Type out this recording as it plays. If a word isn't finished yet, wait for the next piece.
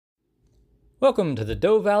Welcome to the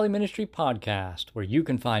Doe Valley Ministry Podcast, where you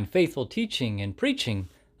can find faithful teaching and preaching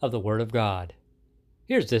of the Word of God.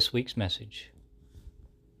 Here's this week's message.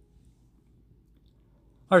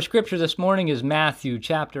 Our scripture this morning is Matthew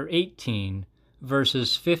chapter 18,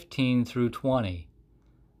 verses 15 through 20.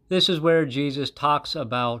 This is where Jesus talks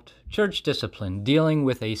about church discipline, dealing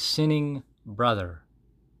with a sinning brother.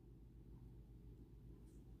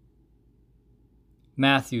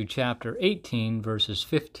 Matthew chapter 18, verses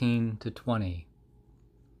 15 to 20.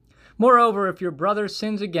 Moreover, if your brother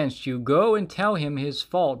sins against you, go and tell him his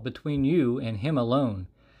fault between you and him alone.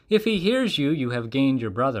 If he hears you, you have gained your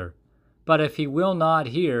brother. But if he will not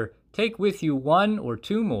hear, take with you one or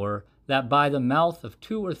two more, that by the mouth of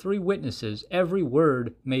 2 or 3 witnesses every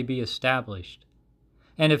word may be established.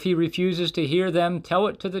 And if he refuses to hear them, tell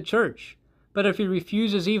it to the church. But if he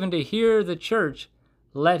refuses even to hear the church,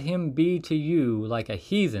 let him be to you like a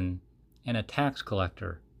heathen and a tax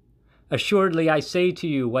collector. Assuredly, I say to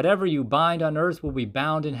you, whatever you bind on earth will be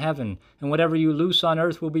bound in heaven, and whatever you loose on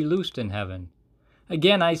earth will be loosed in heaven.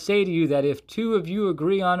 Again, I say to you that if 2 of you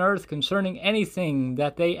agree on earth concerning anything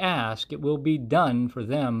that they ask, it will be done for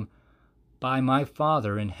them by my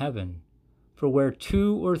Father in heaven. For where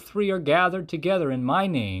 2 or 3 are gathered together in my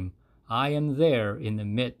name, I am there in the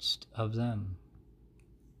midst of them.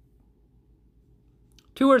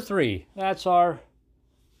 2 or 3, that's our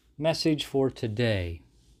message for today.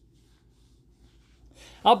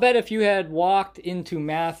 I'll bet if you had walked into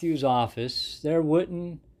Matthew's office, there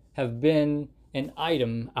wouldn't have been an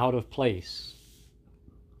item out of place.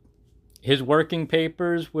 His working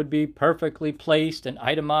papers would be perfectly placed and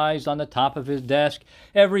itemized on the top of his desk.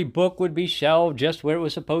 Every book would be shelved just where it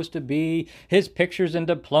was supposed to be. His pictures and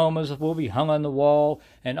diplomas will be hung on the wall,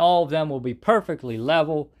 and all of them will be perfectly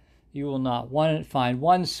level. You will not find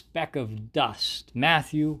one speck of dust.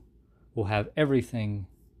 Matthew will have everything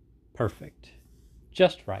perfect,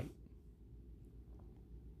 just right.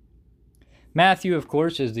 Matthew, of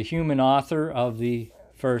course, is the human author of the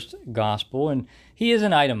first gospel, and he is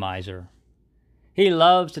an itemizer. He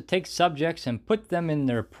loves to take subjects and put them in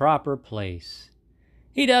their proper place.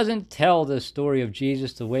 He doesn't tell the story of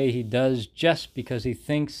Jesus the way he does just because he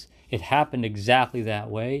thinks it happened exactly that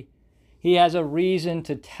way. He has a reason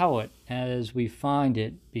to tell it as we find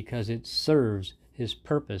it because it serves his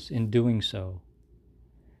purpose in doing so.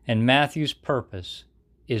 And Matthew's purpose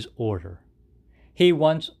is order. He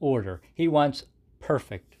wants order. He wants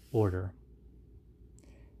perfect order.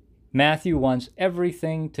 Matthew wants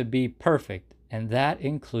everything to be perfect, and that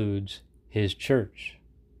includes his church.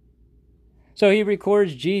 So he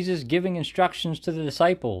records Jesus giving instructions to the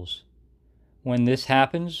disciples. When this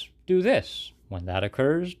happens, do this. When that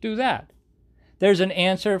occurs, do that. There's an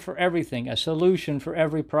answer for everything, a solution for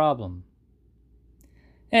every problem.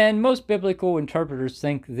 And most biblical interpreters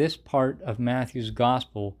think this part of Matthew's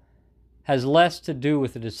gospel has less to do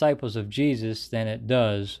with the disciples of Jesus than it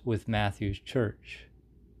does with Matthew's church.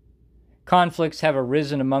 Conflicts have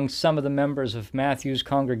arisen among some of the members of Matthew's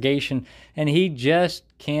congregation, and he just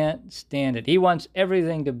can't stand it. He wants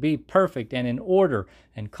everything to be perfect and in order,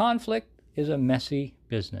 and conflict is a messy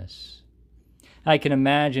business. I can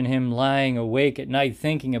imagine him lying awake at night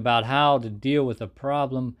thinking about how to deal with a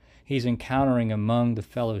problem he's encountering among the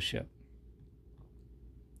fellowship.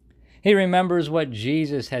 He remembers what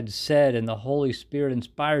Jesus had said, and the Holy Spirit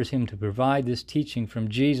inspires him to provide this teaching from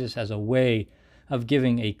Jesus as a way of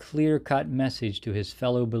giving a clear-cut message to his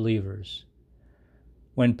fellow believers.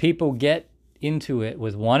 When people get into it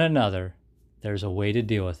with one another, there's a way to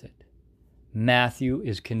deal with it. Matthew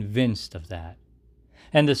is convinced of that.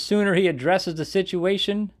 And the sooner he addresses the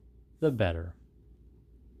situation, the better.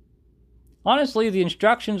 Honestly, the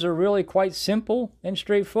instructions are really quite simple and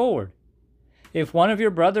straightforward. If one of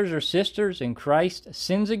your brothers or sisters in Christ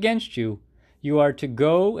sins against you, you are to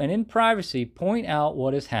go and in privacy point out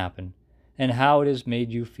what has happened and how it has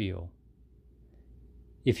made you feel.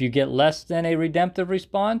 If you get less than a redemptive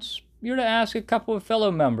response, you're to ask a couple of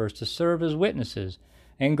fellow members to serve as witnesses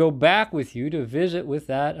and go back with you to visit with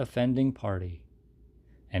that offending party.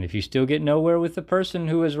 And if you still get nowhere with the person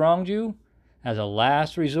who has wronged you, as a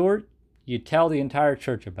last resort, you tell the entire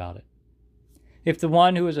church about it. If the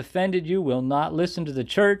one who has offended you will not listen to the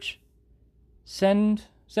church, send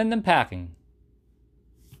them packing.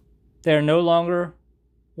 They are no longer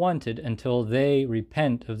wanted until they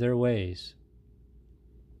repent of their ways.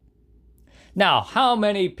 Now, how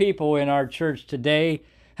many people in our church today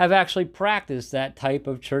have actually practiced that type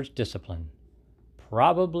of church discipline?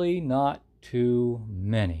 Probably not too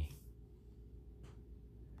many.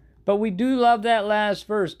 But we do love that last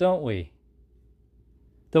verse, don't we?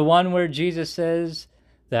 The one where Jesus says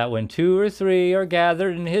that when 2 or 3 are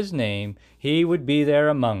gathered in his name, he would be there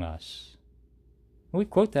among us. We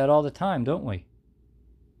quote that all the time, don't we?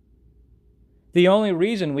 The only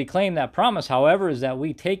reason we claim that promise, however, is that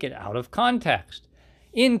we take it out of context.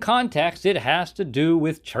 In context, it has to do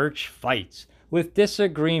with church fights, with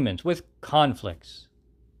disagreements, with conflicts,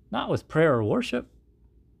 not with prayer or worship.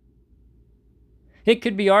 It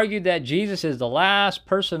could be argued that Jesus is the last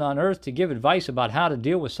person on earth to give advice about how to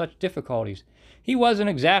deal with such difficulties. He wasn't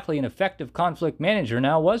exactly an effective conflict manager,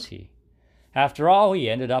 now was he? After all, he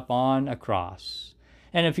ended up on a cross.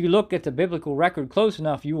 And if you look at the biblical record close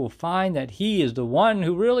enough, you will find that he is the one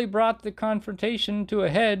who really brought the confrontation to a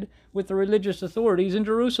head with the religious authorities in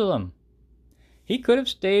Jerusalem. He could have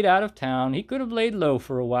stayed out of town. He could have laid low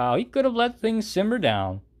for a while. He could have let things simmer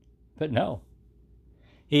down. But no.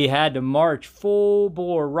 He had to march full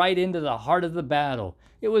bore right into the heart of the battle.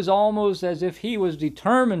 It was almost as if he was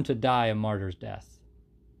determined to die a martyr's death.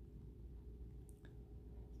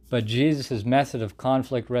 But Jesus' method of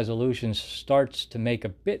conflict resolution starts to make a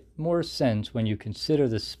bit more sense when you consider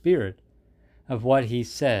the spirit of what he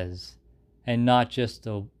says and not just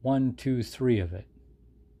the 1, 2, 3 of it.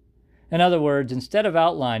 In other words, instead of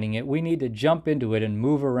outlining it, we need to jump into it and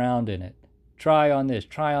move around in it. Try on this,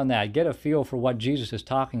 try on that, get a feel for what Jesus is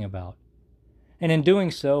talking about. And in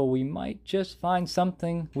doing so, we might just find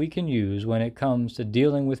something we can use when it comes to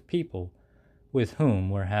dealing with people with whom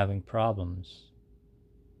we're having problems.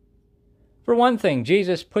 For one thing,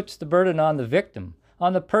 Jesus puts the burden on the victim,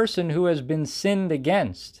 on the person who has been sinned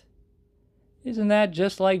against. Isn't that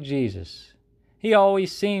just like Jesus? He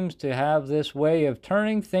always seems to have this way of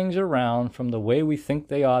turning things around from the way we think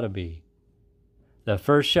they ought to be. The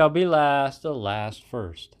first shall be last, the last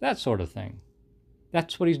first. That sort of thing.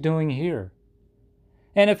 That's what he's doing here.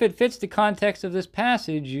 And if it fits the context of this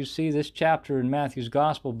passage, you see this chapter in Matthew's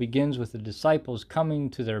Gospel begins with the disciples coming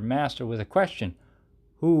to their master with a question.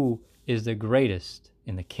 Who is the greatest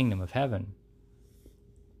in the kingdom of heaven?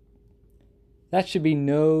 That should be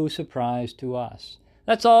no surprise to us.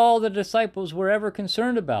 That's all the disciples were ever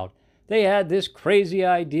concerned about. They had this crazy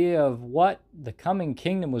idea of what the coming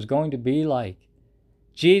kingdom was going to be like.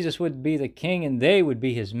 Jesus would be the king and they would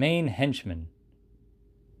be his main henchmen.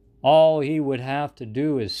 All he would have to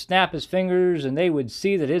do is snap his fingers and they would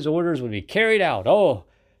see that his orders would be carried out. Oh,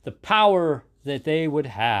 the power that they would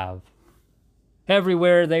have.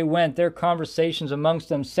 Everywhere they went, their conversations amongst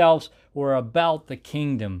themselves were about the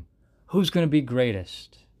kingdom. Who's going to be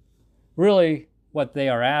greatest? Really, what they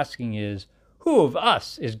are asking is, who of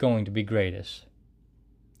us is going to be greatest?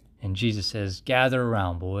 And Jesus says, gather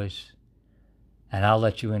around, boys, and I'll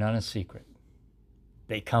let you in on a secret.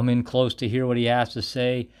 They come in close to hear what he has to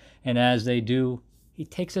say, and as they do, he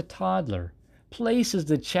takes a toddler, places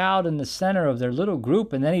the child in the center of their little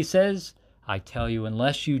group, and then he says, I tell you,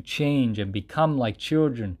 unless you change and become like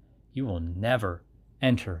children, you will never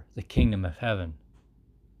enter the kingdom of heaven.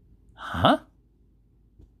 Huh?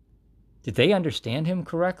 Did they understand him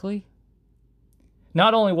correctly?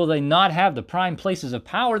 Not only will they not have the prime places of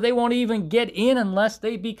power, they won't even get in unless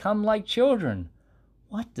they become like children.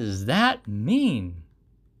 What does that mean?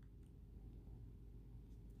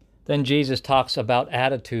 Then Jesus talks about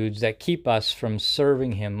attitudes that keep us from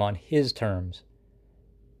serving him on his terms.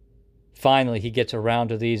 Finally, he gets around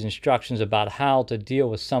to these instructions about how to deal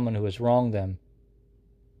with someone who has wronged them.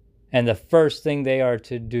 And the first thing they are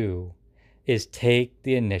to do is take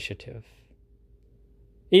the initiative.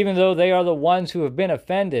 Even though they are the ones who have been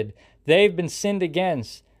offended, they've been sinned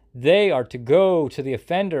against, they are to go to the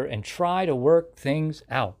offender and try to work things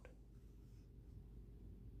out.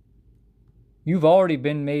 You've already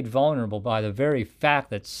been made vulnerable by the very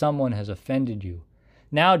fact that someone has offended you.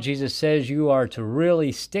 Now Jesus says you are to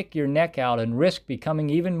really stick your neck out and risk becoming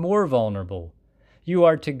even more vulnerable. You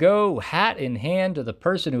are to go hat in hand to the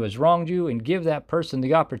person who has wronged you and give that person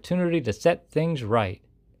the opportunity to set things right.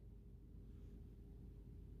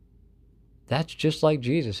 That's just like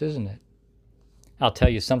Jesus, isn't it? I'll tell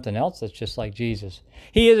you something else that's just like Jesus.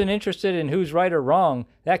 He isn't interested in who's right or wrong.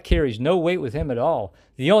 That carries no weight with him at all.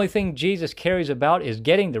 The only thing Jesus cares about is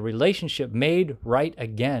getting the relationship made right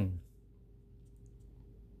again.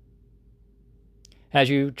 As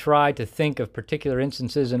you try to think of particular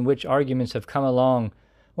instances in which arguments have come along,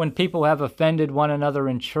 when people have offended one another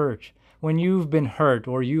in church, when you've been hurt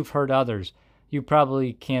or you've hurt others, you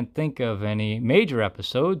probably can't think of any major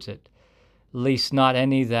episodes, at least not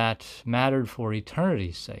any that mattered for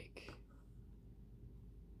eternity's sake.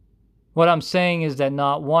 What I'm saying is that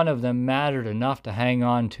not one of them mattered enough to hang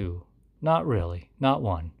on to. Not really, not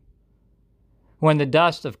one. When the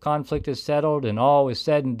dust of conflict is settled and all is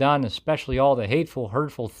said and done, especially all the hateful,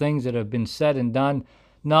 hurtful things that have been said and done,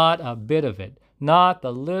 Not a bit of it, not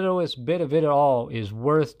the littlest bit of it at all, is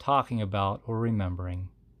worth talking about or remembering.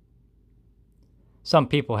 Some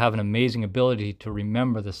people have an amazing ability to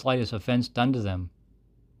remember the slightest offense done to them.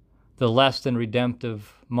 The less than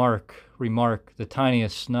redemptive remark, the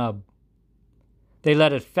tiniest snub. They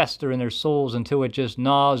let it fester in their souls until it just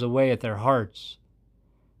gnaws away at their hearts,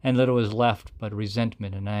 and little is left but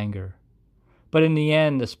resentment and anger. But in the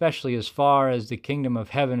end, especially as far as the kingdom of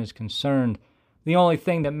heaven is concerned, the only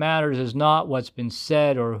thing that matters is not what's been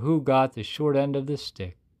said or who got the short end of the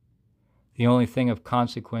stick. The only thing of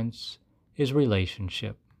consequence is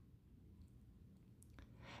relationship.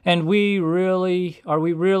 And are we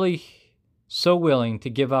really so willing to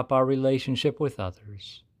give up our relationship with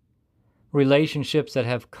others? Relationships that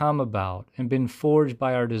have come about and been forged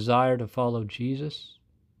by our desire to follow Jesus?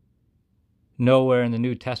 Nowhere in the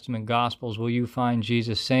New Testament Gospels will you find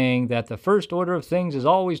Jesus saying that the first order of things is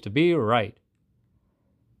always to be right.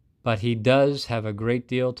 But he does have a great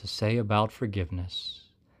deal to say about forgiveness,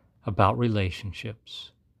 about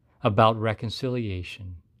relationships, about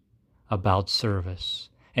reconciliation, about service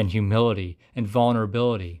and humility and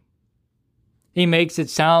vulnerability. He makes it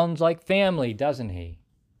sound like family, doesn't he?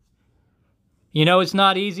 You know, it's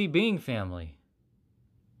not easy being family.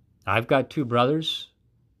 I've got 2 brothers.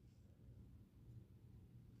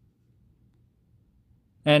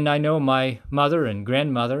 And I know my mother and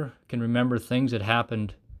grandmother can remember things that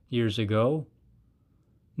happened years ago.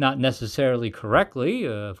 Not necessarily correctly,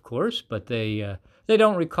 of course, but they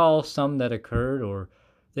don't recall some that occurred or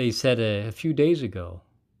they said a few days ago.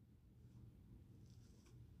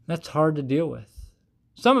 That's hard to deal with.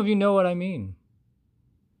 Some of you know what I mean.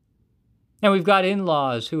 And we've got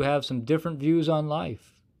in-laws who have some different views on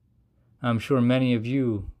life. I'm sure many of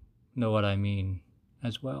you know what I mean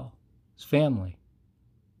as well. It's family.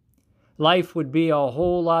 Life would be a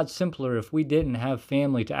whole lot simpler if we didn't have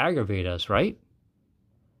family to aggravate us, right?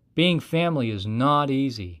 Being family is not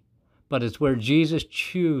easy, but it's where Jesus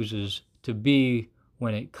chooses to be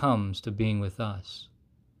when it comes to being with us.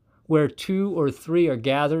 Where 2 or 3 are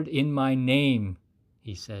gathered in my name,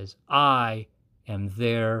 he says, I am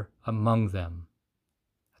there among them.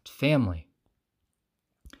 That's family.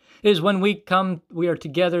 It is when we are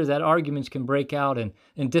together that arguments can break out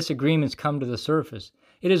and disagreements come to the surface.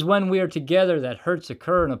 It is when we are together that hurts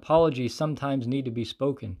occur and apologies sometimes need to be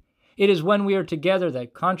spoken. It is when we are together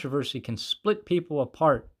that controversy can split people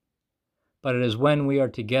apart. But it is when we are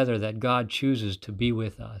together that God chooses to be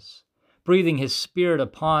with us, breathing his Spirit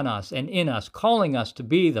upon us and in us, calling us to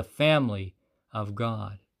be the family of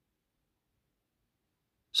God.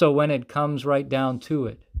 So when it comes right down to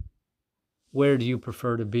it, where do you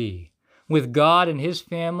prefer to be? With God and his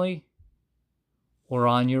family, or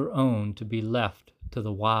on your own to be left to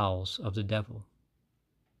the wiles of the devil?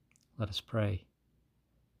 Let us pray.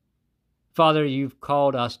 Father, you've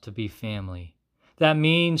called us to be family. That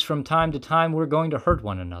means from time to time we're going to hurt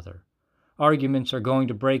one another. Arguments are going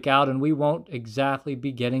to break out and we won't exactly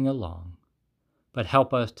be getting along. But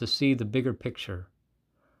help us to see the bigger picture.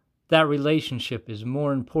 That relationship is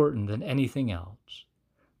more important than anything else.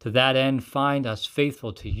 To that end, find us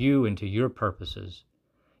faithful to you and to your purposes.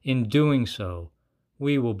 In doing so,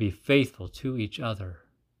 we will be faithful to each other.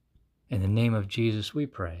 In the name of Jesus we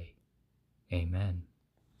pray. Amen.